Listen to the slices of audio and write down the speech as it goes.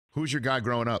Who's your guy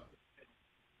growing up?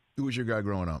 Who was your guy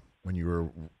growing up when you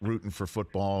were rooting for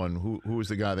football? And who was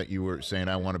the guy that you were saying,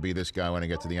 I want to be this guy when I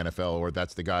get to the NFL, or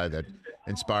that's the guy that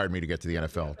inspired me to get to the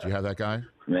NFL? Do you have that guy?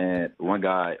 Man, one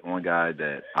guy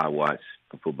that I watched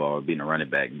for football being a running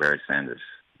back, Barry Sanders.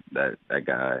 That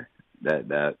guy,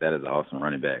 that is an awesome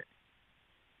running back.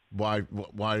 Why?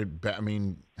 I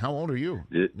mean, how old are you?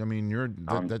 I mean,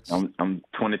 I'm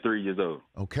 23 years old.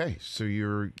 Okay,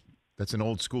 so that's an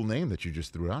old school name that you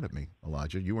just threw out at me,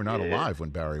 Elijah. You were not alive when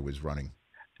Barry was running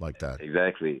like that.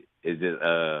 Exactly. It's just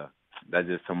that's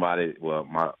just somebody. Well,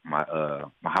 my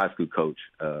high school coach,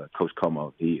 Coach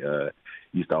Como, he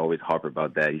used to always harp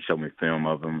about that. He showed me film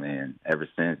of him, and ever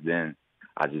since then,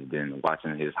 I just been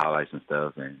watching his highlights and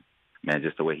stuff. And man,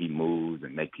 just the way he moves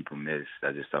and make people miss.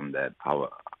 That's just something that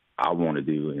I want to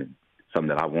do and something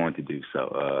that I want to do.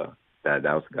 So that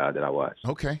was the guy that I watched.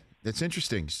 Okay. That's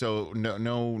interesting. So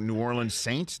no New Orleans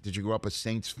Saints? Did you grow up a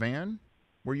Saints fan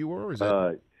where you were? Or is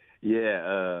that...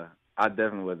 Yeah, I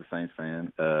definitely was a Saints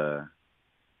fan.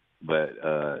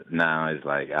 But now it's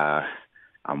like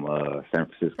I'm San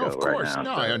Francisco of course. right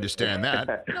now. No, so. I understand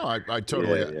that. No, I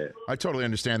totally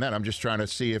understand that. I'm just trying to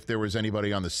see if there was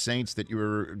anybody on the Saints that you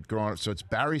were growing up. So it's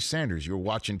Barry Sanders. You were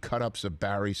watching cut-ups of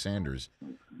Barry Sanders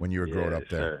when you were growing up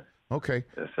there. Sir. Okay.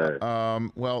 Yes, sir.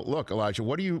 Well, look, Elijah,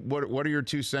 what are your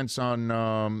 2 cents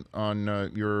on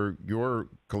your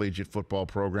collegiate football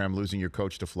program losing your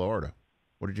coach to Florida?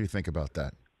 What did you think about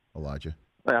that, Elijah?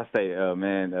 Like I say,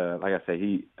 man, like I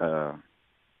say,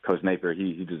 Coach Napier,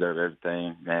 he deserved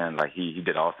everything, man. Like he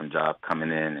did an awesome job coming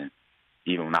in, and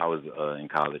even when I was in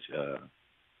college,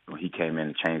 when he came in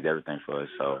and changed everything for us.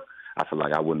 So I feel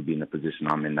like I wouldn't be in the position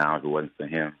I'm in now if it wasn't for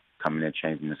him coming in,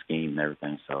 changing the scheme and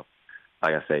everything. So.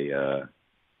 Like I say,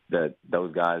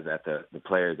 those guys the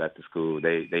players at the school,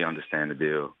 they understand the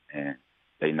deal, and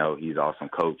they know he's an awesome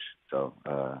coach. So,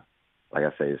 like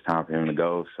I say, it's time for him to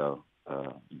go. So,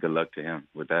 good luck to him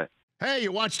with that. Hey,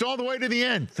 you watched all the way to the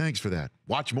end. Thanks for that.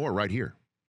 Watch more right here.